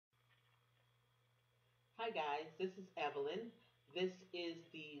Hi guys, this is Evelyn. This is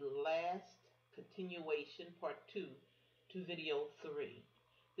the last continuation, part 2 to video 3.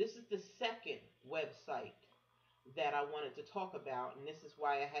 This is the second website that I wanted to talk about, and this is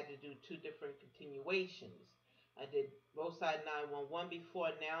why I had to do two different continuations. I did Roadside 911 before,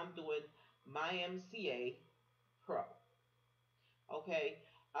 now I'm doing my MCA Pro. Okay,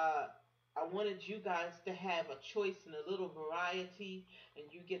 uh, I wanted you guys to have a choice and a little variety,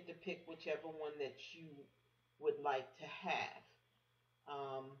 and you get to pick whichever one that you would like to have,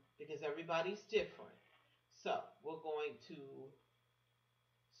 because everybody's different. So we're going to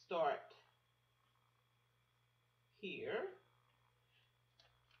start here.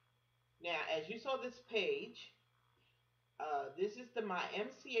 Now, as you saw this page, this is the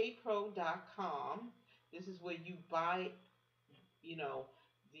mymcapro.com. This is where you buy,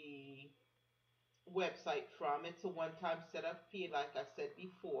 the website from. It's a one-time setup fee, like I said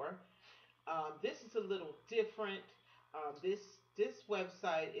before. This is a little different. This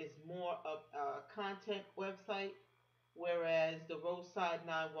website is more of a content website, whereas the Roadside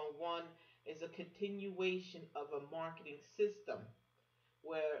 911 is a continuation of a marketing system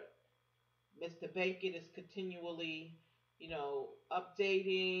where Mr. Bacon is continually,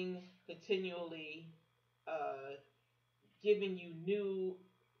 updating, continually uh, giving you new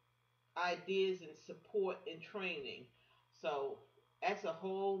ideas and support and training. So that's a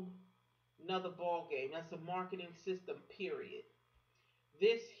whole another ball game. That's a marketing system, period.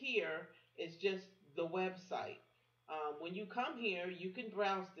 This here is just the website. When you come here, you can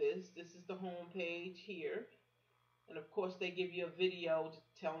browse this. This is the home page here. And of course, they give you a video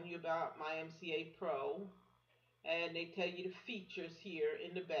telling you about my MCA Pro. And they tell you the features here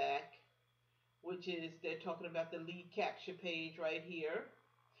in the back, which is they're talking about the lead capture page right here.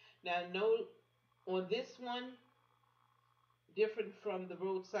 Now, note on this one, different from the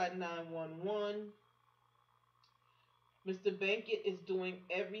Roadside 911, Mr. Bankett is doing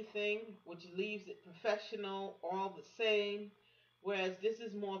everything, which leaves it professional, all the same. Whereas this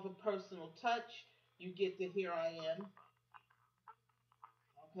is more of a personal touch. You get to here I am,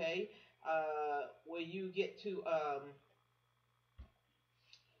 okay, where you get to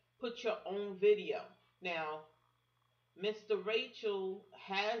put your own video. Now, Mr. Rachel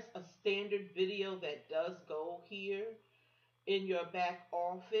has a standard video that does go here in your back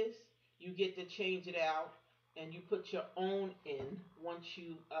office. You get to change it out and you put your own in once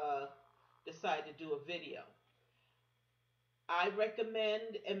you decide to do a video. I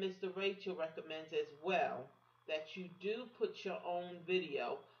recommend, and Mr. Rachel recommends as well, that you do put your own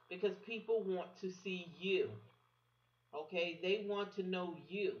video because people want to see you. Okay, they want to know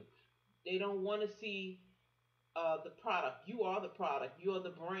you. They don't want to see the product. You are the product. You are the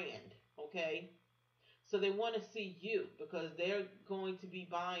brand. Okay, so they want to see you because they're going to be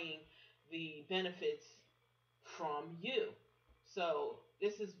buying the benefits from you. So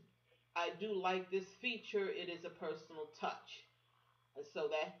I do like this feature. It is a personal touch. And so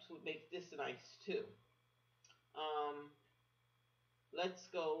that's what makes this nice too. Let's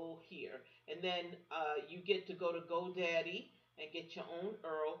go here. And then you get to go to GoDaddy and get your own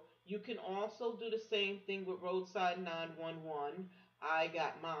URL. You can also do the same thing with Roadside 911. I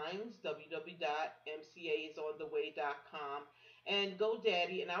got mine's, www.mcaisontheway.com, and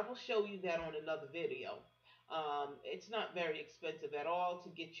GoDaddy, and I will show you that on another video. It's not very expensive at all to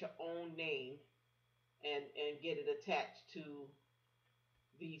get your own name and get it attached to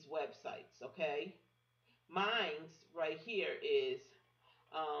these websites, okay? Mine's right here is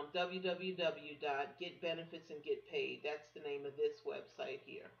www.getbenefitsandgetpaid. That's the name of this website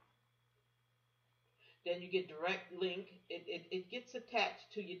here. Then you get direct link. It gets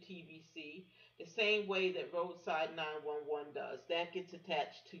attached to your TVC the same way that Roadside 911 does. That gets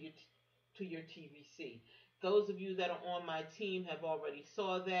attached to your TVC. Those of you that are on my team have already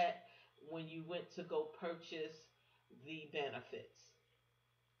saw that when you went to go purchase the benefits.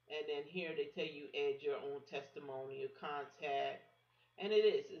 And then here they tell you add your own testimonial, contact. And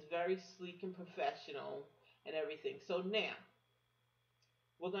it's very sleek and professional and everything. So now,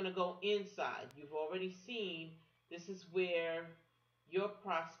 we're going to go inside. You've already seen this is where your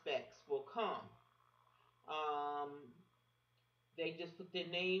prospects will come. They just put their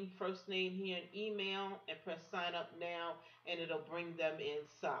name, first name here, and email, and press sign up now, and it'll bring them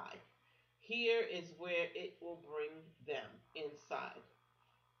inside. Here is where it will bring them inside.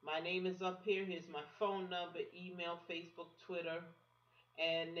 My name is up here. Here's my phone number, email, Facebook, Twitter,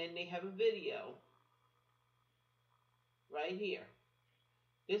 and then they have a video right here.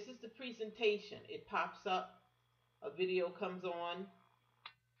 This is the presentation. It pops up. A video comes on.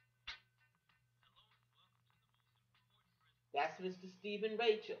 That's Mr. Stephen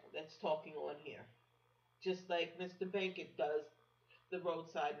Rachel that's talking on here. just like Mr. Bankett does the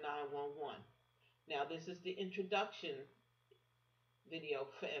roadside 911. Now, this is the introduction video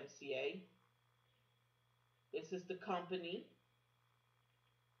for MCA. This is the company.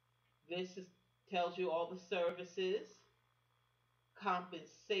 This is, tells you all the services,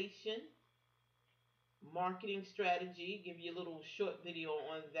 compensation, marketing strategy, give you a little short video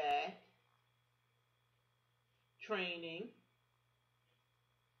on that, training,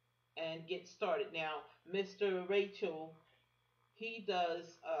 and get started. Now, Mr. Rachel, he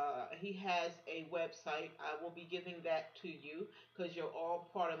has a website. I will be giving that to you because you're all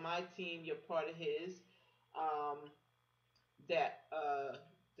part of my team. You're part of his. Um, that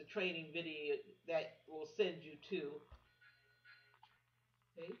the training video that will send you to.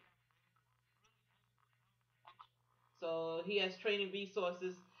 Okay. So he has training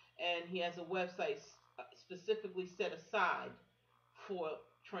resources and he has a website specifically set aside for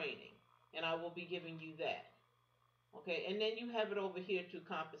training. And I will be giving you that. Okay, and then you have it over here to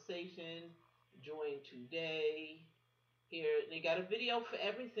compensation, join today. Here, they got a video for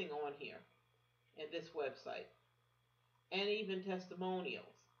everything on here in this website, and even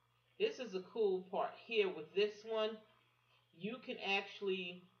testimonials. This is the cool part here with this one. You can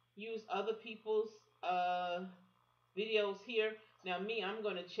actually use other people's videos here. Now, me, I'm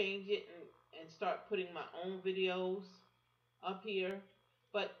going to change it and start putting my own videos up here.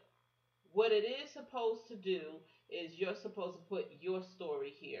 But what it is supposed to do is you're supposed to put your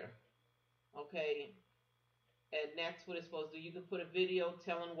story here. Okay? And that's what it's supposed to do. You can put a video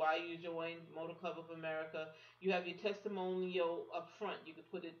telling why you joined Motor Club of America. You have your testimonial up front. You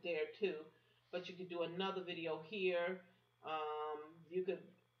could put it there too. But you could do another video here. You could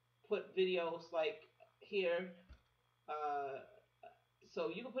put videos like here. So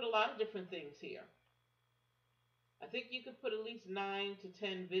you can put a lot of different things here. I think you could put at least 9 to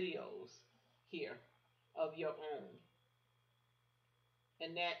 10 videos here of your own.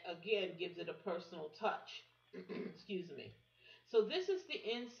 And that, again, gives it a personal touch. Excuse me. So this is the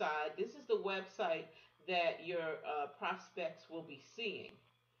inside. This is the website that your prospects will be seeing.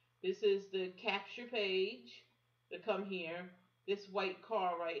 This is the capture page to come here. This white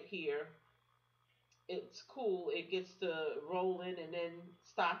car right here. It's cool. It gets to roll in and then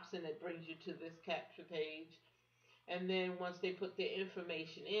stops and it brings you to this capture page. And then once they put their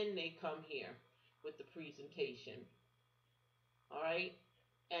information in, they come here with the presentation. All right.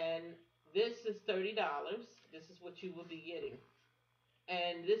 And this is $30. This is what you will be getting.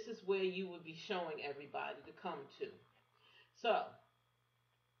 And this is where you will be showing everybody to come to. So,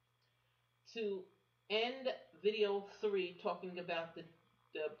 to end video 3 talking about the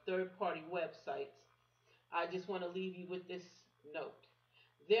third-party websites, I just want to leave you with this note.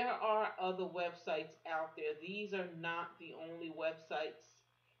 There are other websites out there. These are not the only websites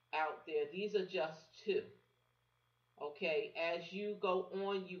out there. These are just 2. Okay, as you go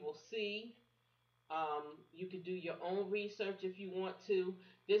on, you will see. You can do your own research if you want to.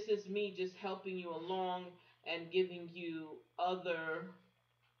 This is me just helping you along and giving you other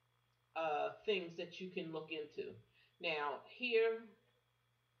things that you can look into. Now, here,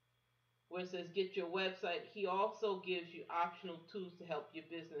 where it says get your website, he also gives you optional tools to help your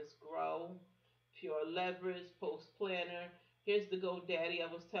business grow. Pure leverage, post planner. Here's the GoDaddy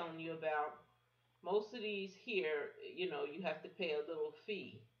I was telling you about. Most of these here, you know, you have to pay a little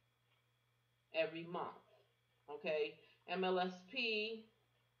fee every month. Okay, MLSP,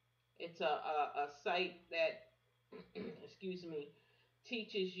 it's a site that, excuse me,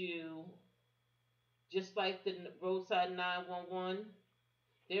 teaches you, just like the roadside 911.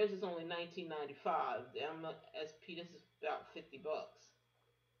 Theirs is only $19.95. The MLSP, this is about $50.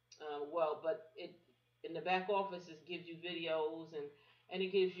 But it in the back office, it gives you videos and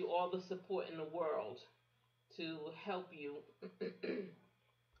it gives you all the support in the world to help you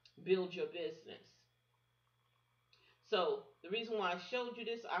build your business. So the reason why I showed you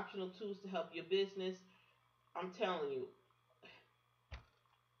this optional tools to help your business, I'm telling you,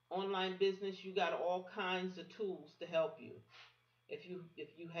 online business, you got all kinds of tools to help you if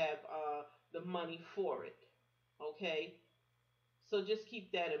you have the money for it. Okay, so just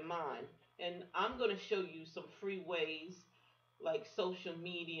keep that in mind. And I'm going to show you some free ways like social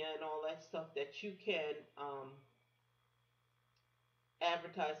media and all that stuff that you can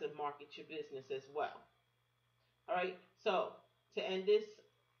advertise and market your business as well. All right, so to end this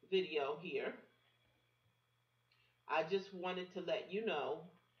video here, I just wanted to let you know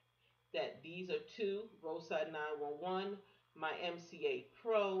that these are 2 roadside 911, my MCA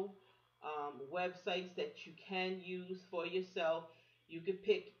Pro websites that you can use for yourself. You could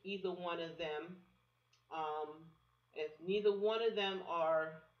pick either one of them. If neither one of them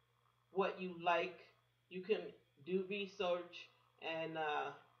are what you like, You can do research and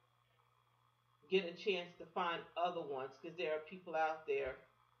get a chance to find other ones, because there are people out there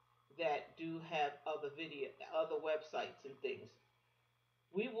that do have other websites and things.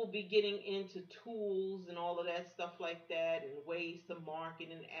 We will be getting into tools and all of that stuff like that, and ways to market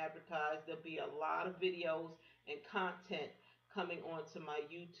and advertise. There'll be a lot of videos and content coming onto my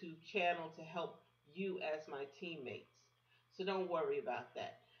YouTube channel to help you as my teammates. So don't worry about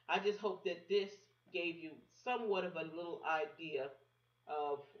that. I just hope that this gave you somewhat of a little idea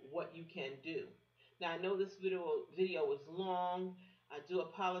of what you can do. Now I know this video is long. I do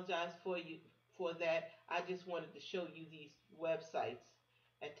apologize for you for that. I just wanted to show you these websites.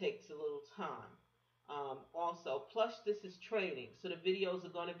 It takes a little time. Also, plus this is training, so the videos are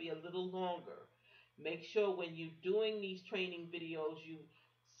going to be a little longer. Make sure when you're doing these training videos, you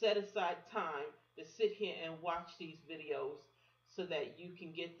set aside time to sit here and watch these videos so that you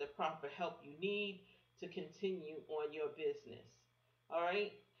can get the proper help you need to continue on your business. All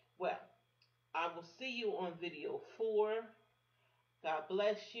right? Well, I will see you on video 4. God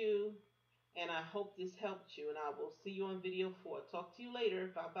bless you. And I hope this helped you. And I will see you on video 4. Talk to you later.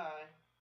 Bye bye.